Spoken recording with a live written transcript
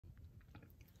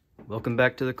Welcome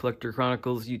back to the Collector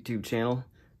Chronicles YouTube channel.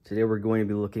 Today we're going to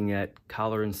be looking at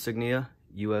collar insignia,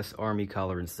 U.S. Army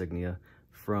collar insignia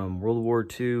from World War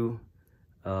II,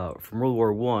 from World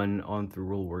War I on through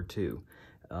World War II.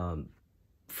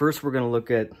 First we're going to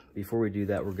look at, before we do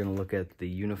that, we're going to look at the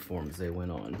uniforms they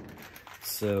went on.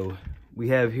 So we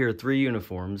have here 3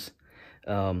 uniforms.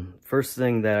 First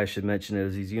thing that I should mention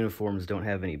is these uniforms don't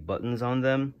have any buttons on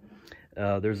them.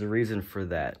 There's a reason for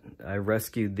that. I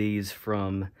rescued these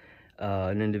from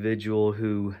an individual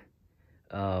who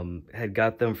had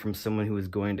got them from someone who was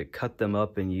going to cut them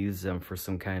up and use them for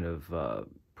some kind of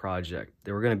project.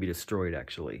 They were going to be destroyed,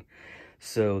 actually.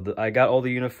 So I got all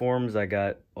the uniforms, I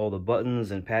got all the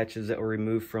buttons and patches that were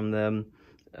removed from them,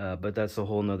 but that's a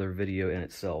whole nother video in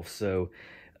itself. So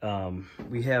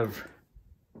we have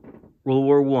World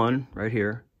War I right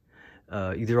here.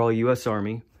 These are all U.S.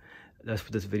 Army. That's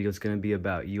what this video is going to be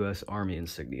about, U.S. Army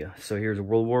insignia. So here's a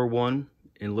World War I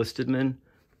enlisted man,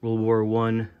 World War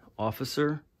I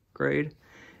officer grade,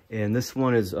 and this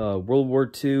one is World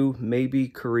War II, maybe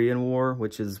Korean War,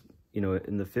 which is, you know,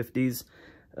 in the 50s.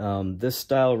 This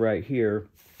style right here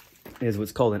is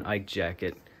what's called an Ike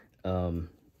jacket. I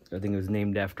think it was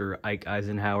named after Ike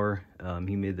Eisenhower.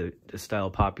 He made the style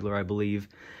popular, I believe.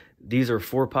 These are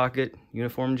 4-pocket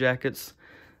uniform jackets.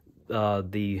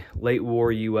 The late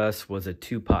war U.S. was a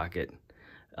 2-pocket,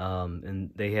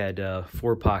 and they had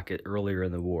 4-pocket earlier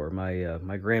in the war.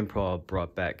 My grandpa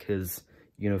brought back his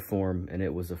uniform, and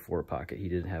it was a 4-pocket. He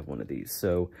didn't have one of these.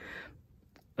 So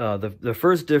the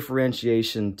first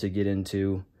differentiation to get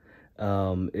into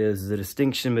is the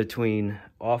distinction between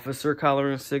officer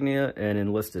collar insignia and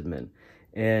enlisted men.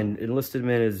 And enlisted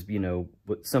men is, you know,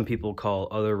 what some people call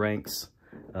other ranks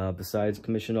besides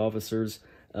commissioned officers.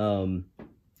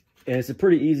 And it's a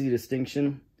pretty easy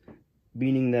distinction,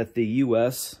 meaning that the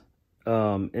U.S.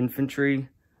 infantry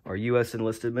or U.S.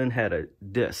 enlisted men had a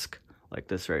disc like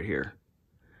this right here.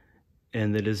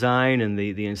 And the design and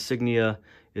the insignia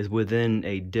is within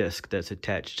a disc that's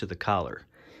attached to the collar.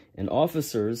 And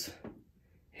officers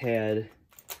had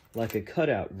like a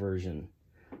cutout version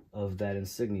of that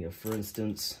insignia. For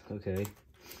instance, okay,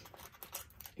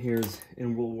 here's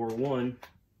in World War I,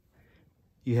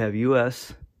 you have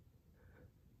U.S.,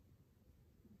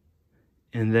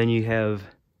 and then you have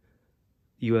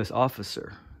U.S.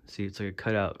 officer. See, it's like a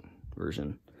cutout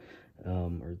version,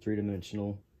 or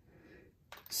 3-dimensional.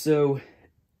 So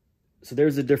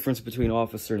there's a difference between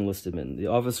officer and enlisted men. The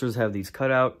officers have these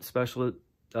cutout special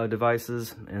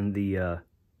devices, and the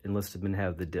enlisted men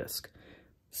have the disc.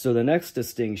 So the next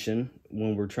distinction,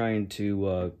 when we're trying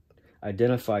to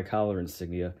identify collar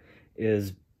insignia,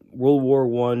 is World War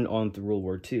I on through World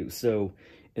War II. So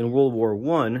in World War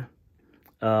I,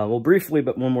 well, briefly,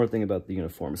 but one more thing about the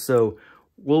uniform. So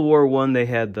World War I, they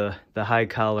had the high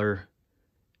collar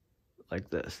like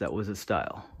this. That was a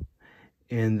style.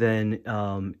 And then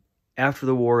after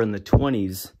the war in the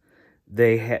 20s,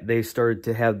 they started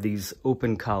to have these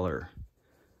open collar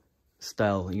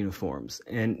style uniforms.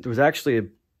 And there was actually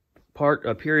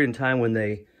a period in time when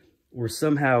they were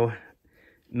somehow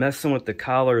messing with the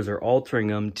collars or altering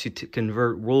them to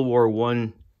convert World War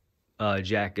I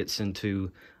jackets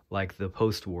into like the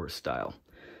post-war style.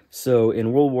 So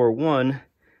in World War I,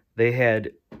 they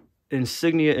had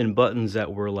insignia and buttons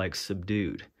that were like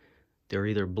subdued. They were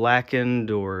either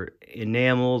blackened or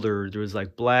enameled, or there was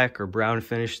like black or brown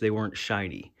finish. They weren't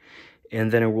shiny. And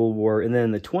then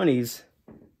in the 20s,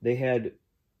 they had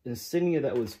insignia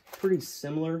that was pretty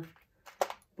similar,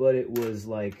 but it was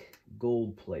like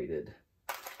gold-plated.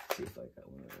 Let's see if I got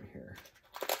one over here.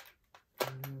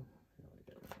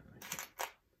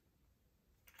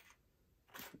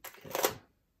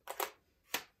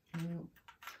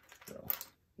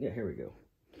 Yeah, here we go.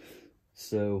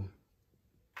 So,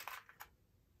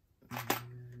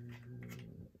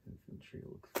 infantry,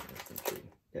 looks like infantry.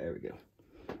 Yeah, there we go.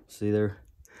 See there?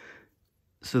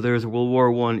 So there's World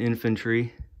War I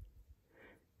infantry,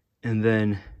 and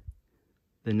then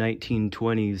the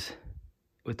 1920s,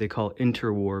 what they call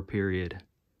interwar period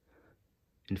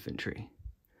infantry.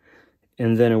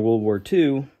 And then in World War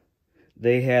II,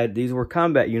 they had, these were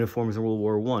combat uniforms in World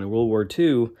War I. In World War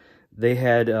II, they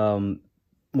had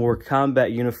more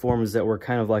combat uniforms that were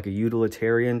kind of like a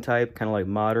utilitarian type, kind of like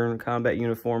modern combat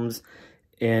uniforms.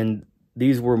 And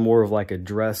these were more of like a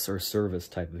dress or service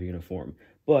type of uniform.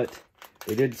 But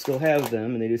they did still have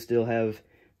them, and they did still have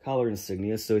collar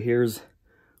insignia. So here's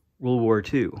World War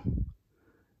II.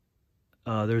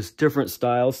 There's different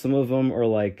styles. Some of them are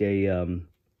like a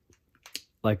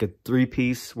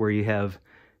 3-piece where you have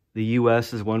the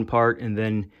U.S. is one part, and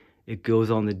then it goes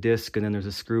on the disc, and then there's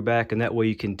a screw back, and that way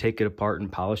you can take it apart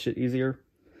and polish it easier.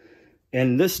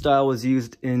 And this style was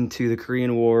used into the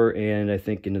Korean War and I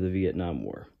think into the Vietnam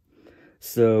War.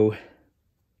 So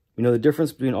we know the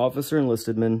difference between officer and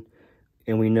enlisted men,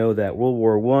 and we know that World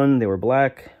War I, they were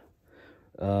black.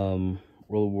 World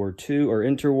War II, or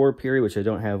interwar period, which I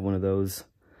don't have one of those,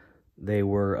 they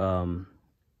were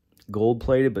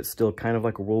gold-plated, but still kind of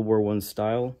like a World War I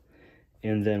style.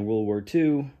 And then World War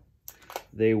II,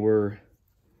 they were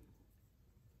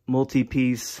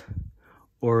multi-piece,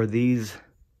 or these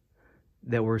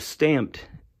that were stamped,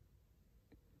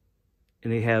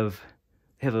 and they have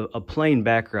a plain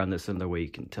background. That's another way you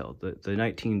can tell. The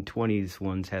 1920s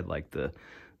ones had like the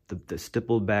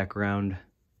stippled background.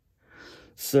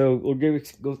 So we'll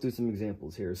go through some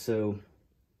examples here. So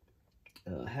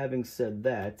having said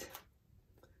that,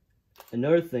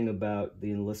 another thing about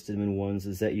the enlisted men ones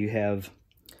is that you have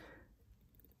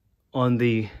on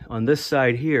this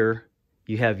side here,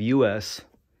 you have U.S.,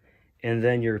 and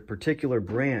then your particular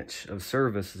branch of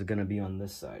service is going to be on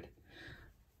this side.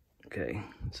 Okay,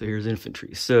 so here's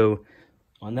infantry. So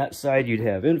on that side, you'd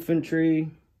have infantry.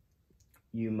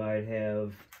 You might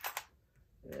have,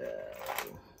 here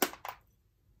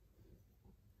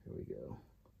we go.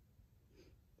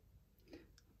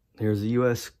 Here's the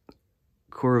U.S.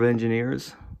 Corps of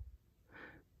Engineers.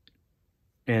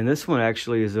 And this one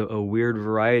actually is a weird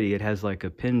variety. It has like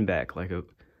a pin back, like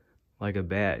a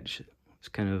badge. It's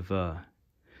kind of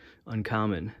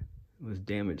uncommon. It was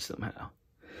damaged somehow.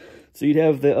 So you'd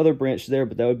have the other branch there,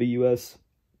 but that would be U.S.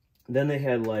 Then they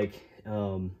had like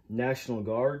National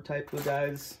Guard type of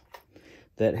guys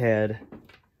that had,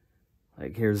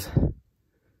 like, here's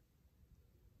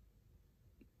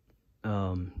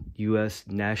U.S.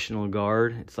 National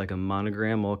Guard. It's like a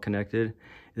monogram all connected. And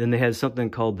then they had something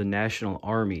called the National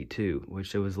Army too,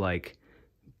 which it was like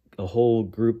a whole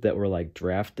group that were like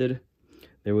drafted.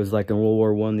 There was like in World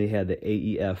War I, they had the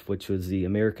AEF, which was the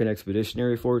American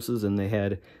Expeditionary Forces, and they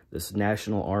had this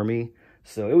National Army.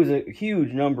 So it was a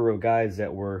huge number of guys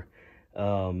that were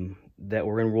in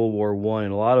World War I,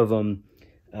 and a lot of them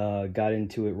got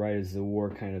into it right as the war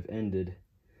kind of ended.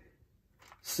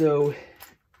 So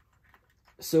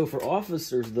for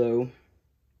officers though,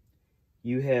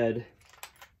 you had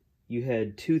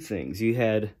two things. You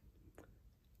had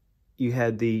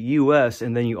the U.S.,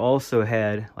 and then you also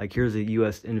had, like, here's a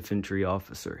U.S. infantry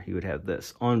officer. He would have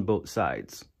this on both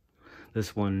sides.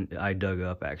 This one I dug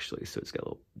up, actually, so it's got a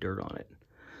little dirt on it.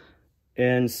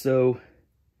 And so,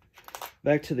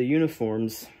 back to the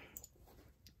uniforms.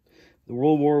 The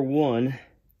World War I,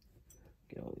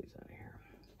 get all these out of here.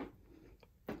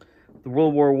 The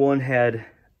World War I had,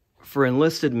 for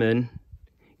enlisted men,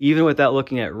 even without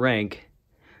looking at rank,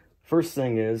 first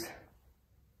thing is,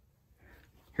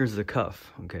 here's the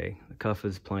cuff, okay? The cuff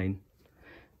is plain.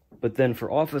 But then for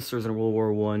officers in World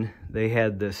War I, they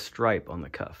had this stripe on the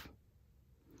cuff.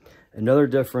 Another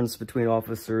difference between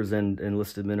officers and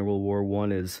enlisted men in World War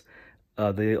I is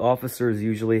the officers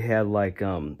usually had like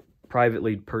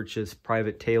privately purchased,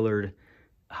 private tailored,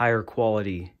 higher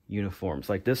quality uniforms.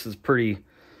 Like this is pretty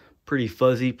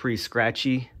fuzzy, pretty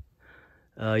scratchy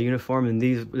uniform, and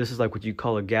this is like what you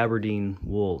call a gabardine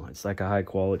wool. It's like a high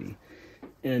quality.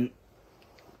 And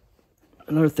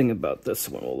another thing about this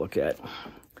one we'll look at.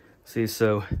 See,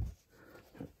 so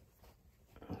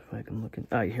if I can look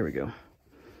at, here we go.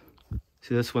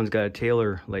 See, this one's got a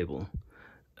Taylor label.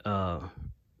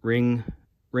 Ring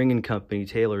and Company,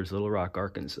 Taylor's, Little Rock,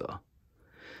 Arkansas.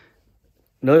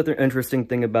 Another interesting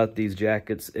thing about these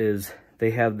jackets is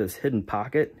they have this hidden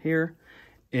pocket here.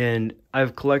 And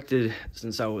I've collected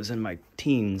since I was in my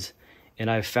teens, and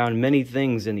I've found many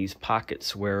things in these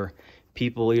pockets where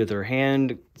people, either their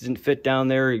hand didn't fit down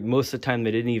there. Most of the time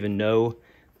they didn't even know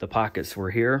the pockets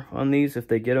were here on these if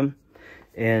they get them.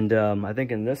 And I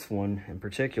think in this one in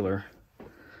particular,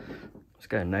 it's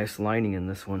got a nice lining in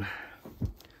this one.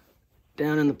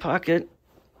 Down in the pocket,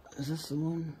 is this the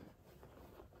one?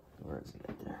 Where is it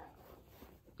right there?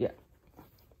 Yeah.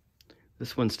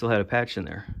 This one still had a patch in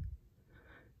there.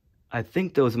 I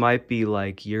think those might be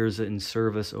like years in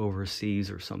service overseas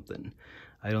or something.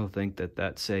 I don't think that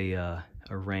that's a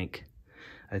rank.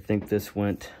 I think this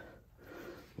went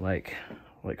like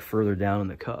further down in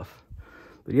the cuff.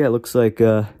 But yeah, it looks like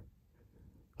it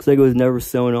was never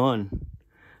sewn on.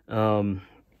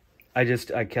 I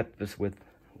kept this with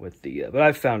the but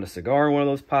I found a cigar in one of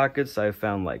those pockets. I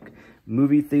found like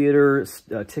movie theater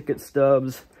ticket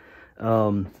stubs.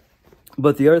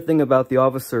 But the other thing about the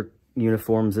officer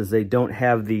uniforms is they don't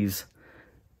have these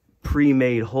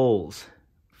pre-made holes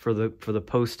for the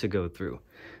post to go through.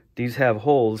 These have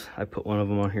holes. I put one of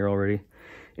them on here already.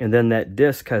 And then that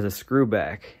disc has a screw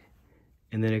back.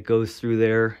 and then it goes through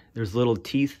there. There's little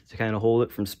teeth to kind of hold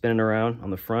it from spinning around on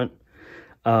the front.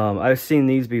 I've seen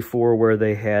these before where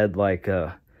they had like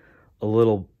a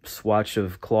little swatch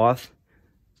of cloth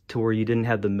to where you didn't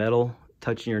have the metal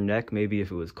touching your neck. Maybe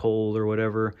if it was cold or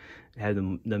whatever, it had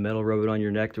the metal rubbing on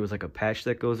your neck. There was like a patch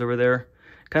that goes over there.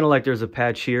 Kind of like there's a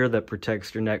patch here that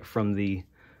protects your neck from the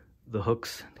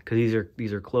hooks, because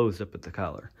these are closed up at the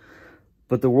collar.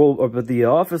 But the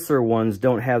officer ones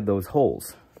don't have those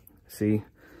holes. See,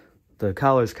 the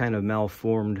collar's kind of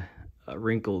malformed,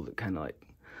 wrinkled, kind of like,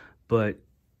 but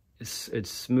it's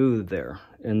smooth there.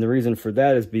 And the reason for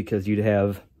that is because you'd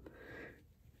have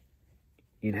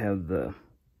the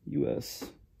US,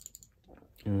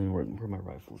 and then where my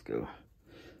rifles go.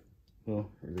 Well,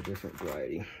 there's a different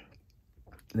variety.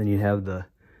 And then you'd have like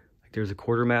there's a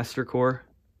quartermaster core.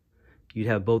 You'd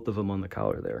have both of them on the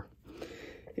collar there.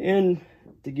 And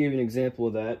to give you an example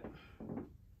of that,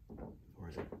 where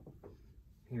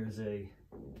is it?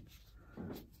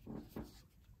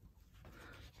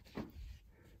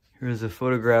 Here's a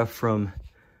photograph from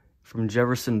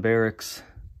Jefferson Barracks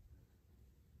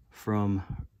from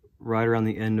right around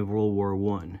the end of World War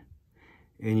I.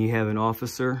 And you have an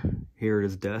officer here at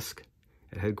his desk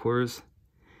at headquarters.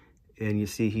 And you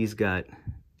see he's got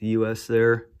the US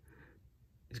there.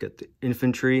 He's got the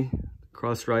infantry,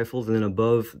 crossed rifles, and then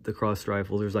above the crossed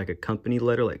rifles, there's like a company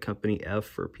letter, like company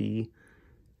F or P.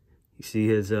 You see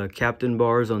his captain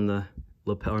bars on the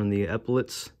lapel, on the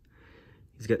epaulets.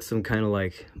 He's got some kind of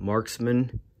like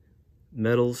marksman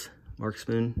medals,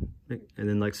 marksman, and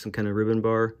then like some kind of ribbon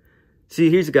bar. See,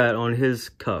 he's got on his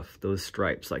cuff those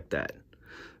stripes like that.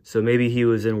 So maybe he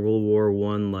was in World War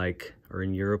I, like, or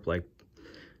in Europe, like,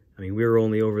 I mean, we were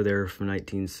only over there from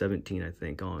 1917, I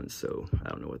think, on, so I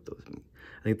don't know what those mean.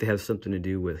 I think they have something to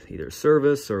do with either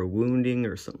service or wounding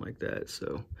or something like that,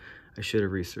 so I should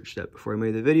have researched that before I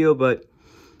made the video, but,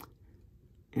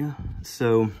 yeah,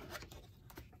 so,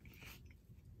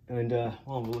 and,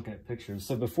 while I'm looking at pictures,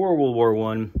 so before World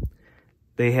War I,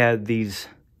 they had these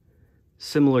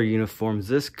similar uniforms.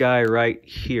 This guy right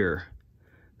here,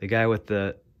 the guy with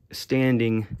the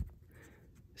standing,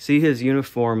 see, his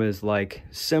uniform is like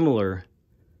similar,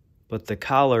 but the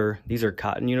collar, these are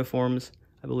cotton uniforms,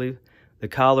 I believe. The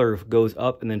collar goes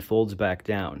up and then folds back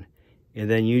down. And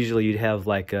then usually you'd have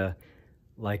like a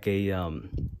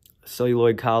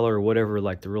celluloid collar or whatever,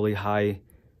 like the really high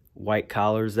white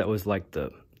collars. That was like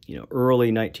the, you know,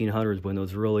 early 1900s when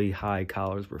those really high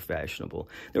collars were fashionable.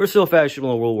 They were still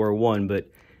fashionable in World War I,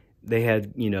 but they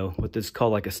had, you know, what this is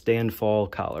called like a stand-fall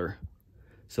collar.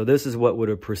 So this is what would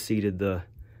have preceded the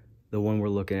one we're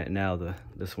looking at now,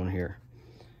 this one here.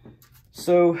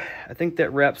 So I think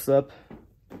that wraps up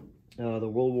the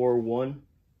World War I.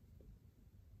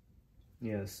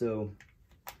 Yeah, so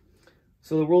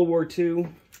the World War II,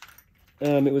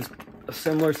 it was a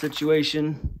similar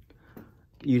situation.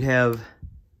 You'd have,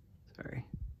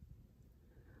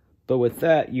 but with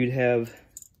that, you'd have,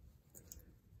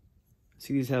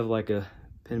 see, these have like a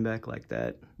pin back like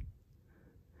that.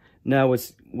 Now,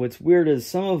 what's weird is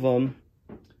some of them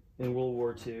in World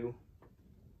War II,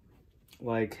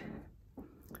 like,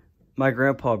 my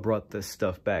grandpa brought this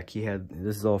stuff back.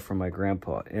 This is all from my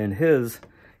grandpa, and his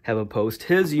have a post.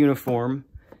 His uniform,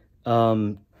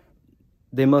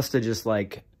 they must have just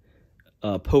like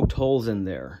poked holes in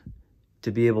there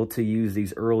to be able to use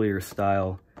these earlier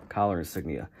style collar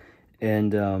insignia.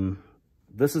 And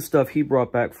this is stuff he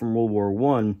brought back from World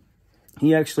War I.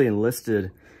 He actually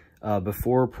enlisted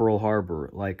before Pearl Harbor,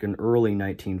 like in early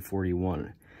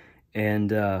 1941.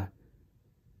 And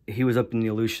he was up in the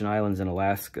Aleutian Islands in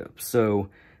Alaska. So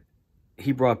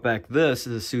he brought back this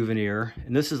as a souvenir.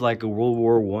 And this is like a World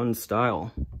War I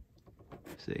style.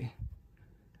 See?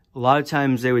 A lot of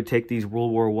times they would take these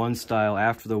World War I style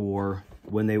after the war,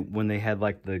 when they had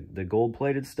like the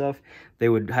gold-plated stuff, they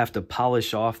would have to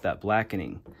polish off that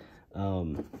blackening.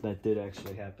 That did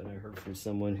actually happen. I heard from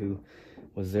someone who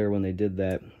was there when they did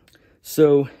that.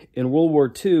 So in World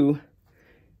War II,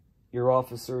 your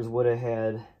officers would have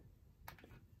had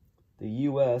the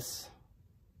US.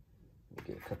 Let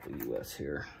me get a couple of US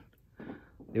here.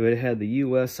 They would have had the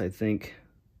US, I think.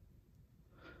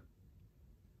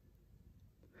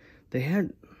 They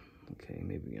had, okay,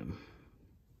 maybe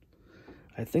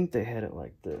I think they had it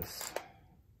like this.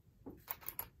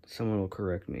 Someone will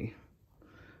correct me.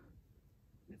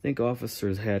 I think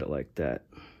officers had it like that,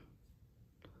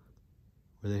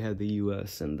 where they had the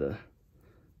US and the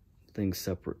things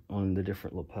separate on the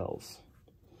different lapels.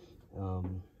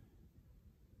 And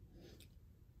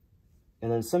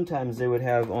then sometimes they would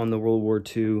have on the World War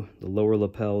II, the lower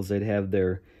lapels, they'd have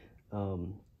their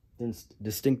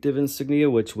distinctive insignia,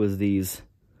 which was these,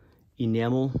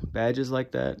 enamel badges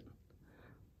like that.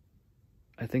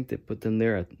 I think they put them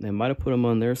there. They might have put them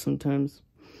on there sometimes.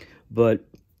 But,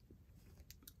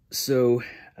 so,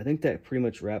 I think that pretty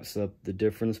much wraps up the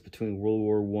difference between World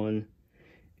War I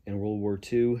and World War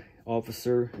II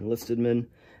officer, enlisted men.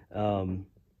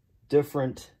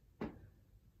 Different,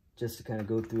 just to kind of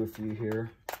go through a few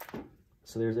here.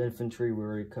 So there's infantry, we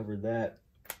already covered that.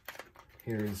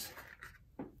 Here's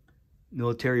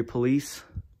military police.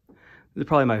 This is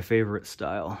probably my favorite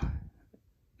style.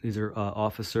 These are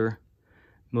officer.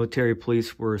 Military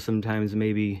police were sometimes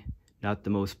maybe not the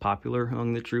most popular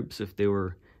among the troops if they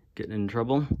were getting in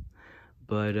trouble.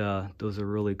 But those are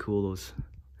really cool, those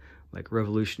like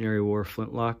Revolutionary War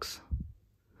flintlocks.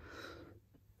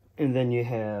 And then you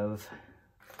have,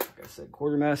 like I said,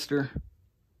 quartermaster.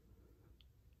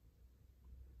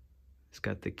 It's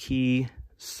got the key,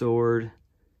 sword,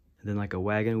 and then like a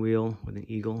wagon wheel with an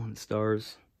eagle and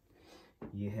stars.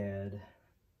 You had,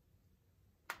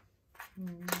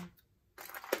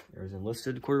 there's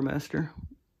enlisted quartermaster,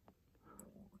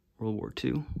 World War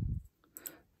II.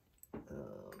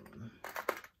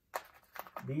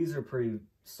 These are pretty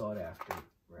sought after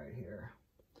right here.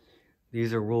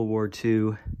 These are World War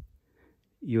II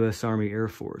U.S. Army Air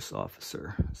Force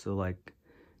officer. So like,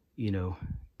 you know,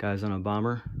 guys on a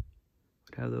bomber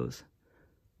would have those.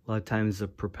 A lot of times the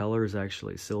propeller is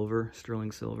actually silver,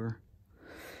 sterling silver.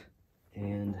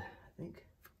 And I think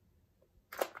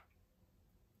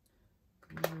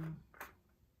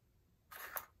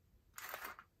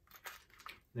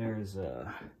there's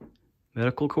a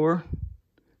medical corps.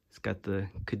 It's got the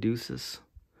caduceus.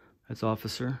 That's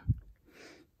officer.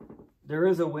 There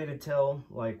is a way to tell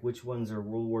like which ones are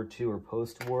World War II or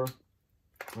post-war.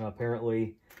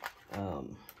 Apparently,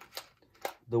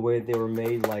 the way they were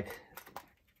made, like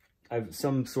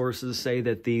some sources say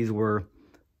that these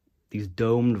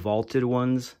domed vaulted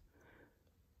ones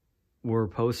were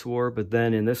post-war, but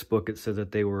then in this book it says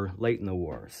that they were late in the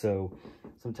war. So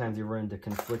sometimes you run into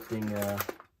conflicting.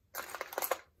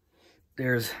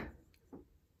 There's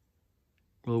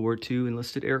World War II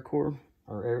enlisted Air Corps,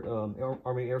 or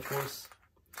Army Air Force.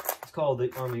 It's called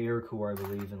the Army Air Corps, I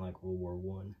believe, in like World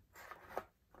War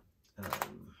I.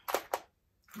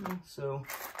 So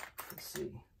let's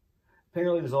see.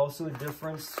 Apparently, there's also a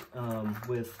difference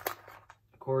with,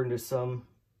 according to some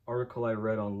article I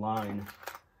read online,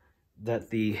 that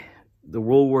the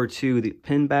World War II, the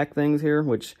pin back things here,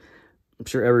 which I'm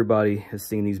sure everybody has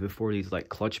seen these before, these like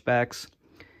clutch backs.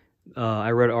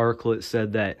 I read an article that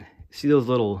said that, see those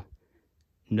little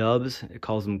nubs? It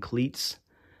calls them cleats.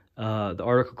 The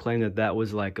article claimed that that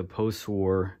was like a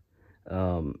post-war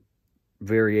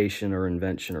variation or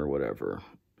invention or whatever,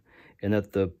 and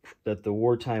that the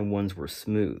wartime ones were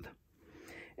smooth.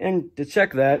 And to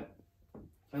check that,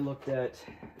 I looked at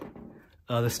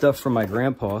the stuff from my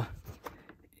grandpa,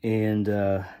 and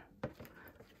it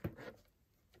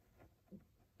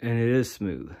is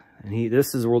smooth. And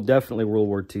this is definitely World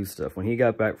War II stuff. When he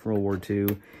got back from World War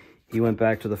II, he went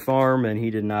back to the farm, and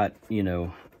he did not, you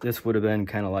know, this would have been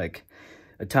kind of like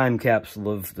a time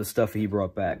capsule of the stuff he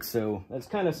brought back. So that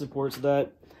kind of supports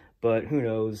that, but who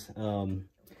knows?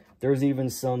 There's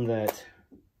even some that,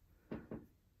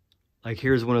 like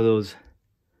here's one of those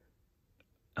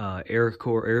Air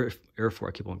Force,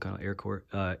 I keep on calling it Air Corps,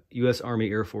 U.S. Army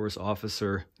Air Force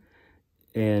officer,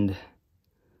 and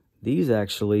these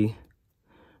actually,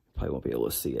 probably won't be able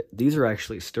to see it. These are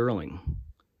actually sterling,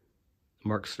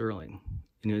 marked sterling.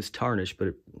 You know, it's tarnished,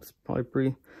 but it's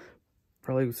probably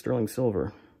sterling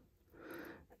silver.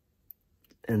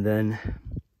 And then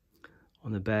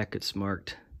on the back, it's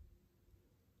marked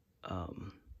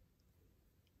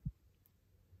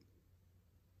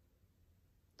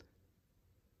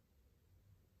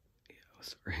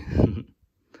sorry.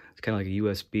 It's kind of like a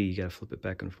USB. You got to flip it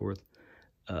back and forth.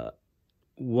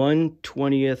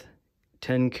 1/20th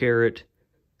 10 karat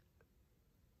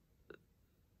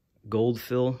gold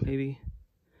fill, maybe.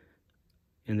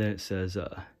 And then it says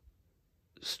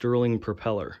sterling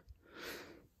propeller.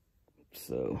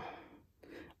 So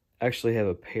I actually have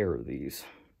a pair of these.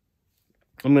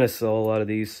 I'm going to sell a lot of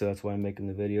these, so that's why I'm making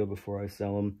the video before I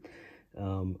sell them.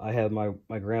 I have my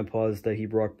grandpa's that he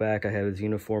brought back. I have his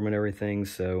uniform and everything,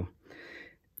 so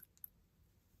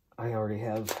I already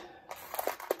have.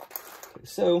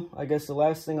 So I guess the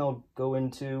last thing I'll go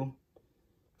into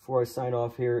before I sign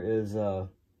off here is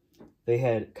they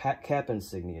had cap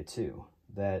insignia too.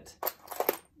 That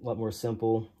a lot more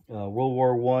simple. World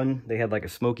War I, they had like a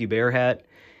Smokey Bear hat,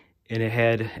 and it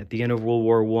had at the end of World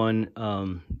War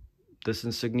I this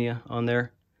insignia on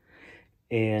there.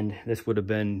 And this would have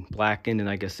been blackened, and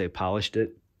I guess they polished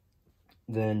it.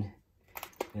 Then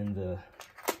in the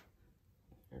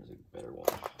better one.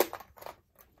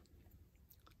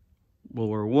 World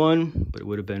War One, but it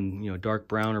would have been, you know, dark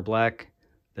brown or black.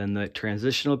 Then the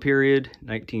transitional period,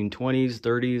 1920s,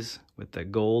 30s, with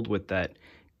that gold, with that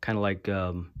kind of like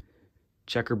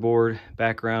checkerboard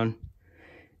background.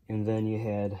 And then you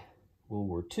had World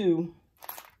War II,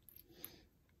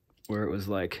 where it was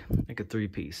like a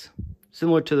three-piece,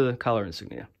 similar to the collar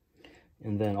insignia.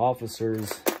 And then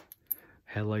officers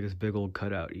had like this big old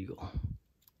cutout eagle.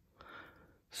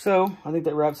 So I think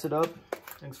that wraps it up.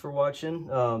 Thanks for watching.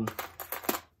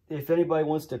 If anybody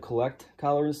wants to collect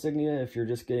collar insignia, if you're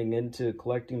just getting into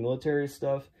collecting military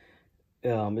stuff,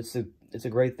 it's a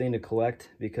great thing to collect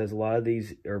because a lot of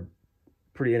these are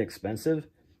pretty inexpensive,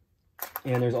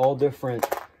 and there's all different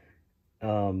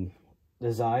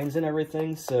designs and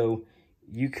everything. So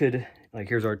you could, like,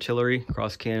 here's artillery,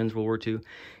 cross cannons, World War II.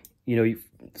 You know,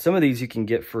 some of these you can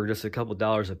get for just a couple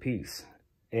dollars a piece,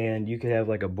 and you could have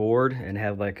like a board and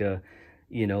have like a,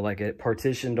 you know, like a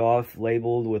partitioned off,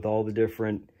 labeled with all the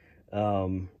different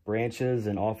branches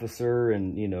and officer,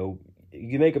 and, you know,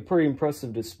 you make a pretty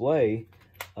impressive display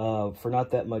for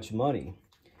not that much money.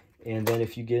 And then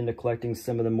if you get into collecting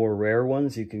some of the more rare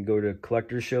ones, you can go to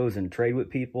collector shows and trade with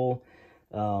people.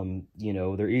 You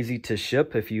know, they're easy to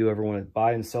ship if you ever want to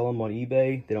buy and sell them on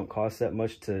eBay. They don't cost that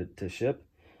much to ship.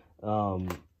 Yeah,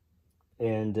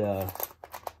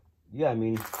 I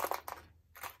mean,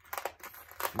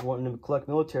 if you're wanting to collect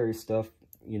military stuff,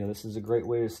 you know, this is a great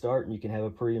way to start, and you can have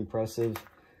a pretty impressive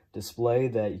display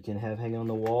that you can have hanging on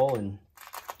the wall, and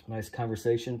a nice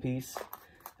conversation piece.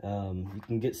 You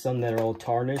can get some that are all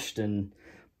tarnished and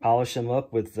polish them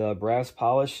up with brass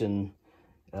polish, and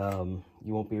you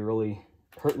won't be really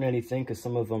hurting anything because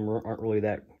some of them aren't really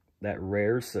that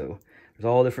rare. So there's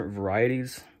all different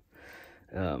varieties.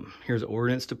 Here's the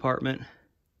ordnance department.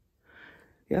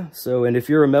 Yeah, so, and if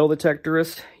you're a metal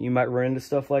detectorist, you might run into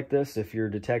stuff like this if you're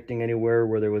detecting anywhere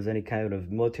where there was any kind of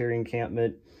military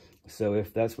encampment. So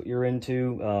if that's what you're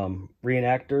into,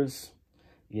 reenactors,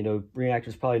 you know,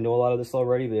 reenactors probably know a lot of this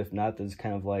already, but if not, there's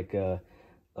kind of like a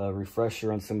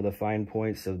refresher on some of the fine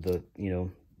points of the, you know,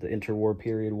 the interwar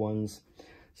period ones.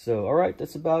 So, all right,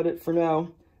 that's about it for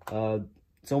now.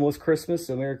 It's almost Christmas,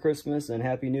 so Merry Christmas and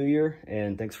Happy New Year,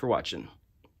 and thanks for watching.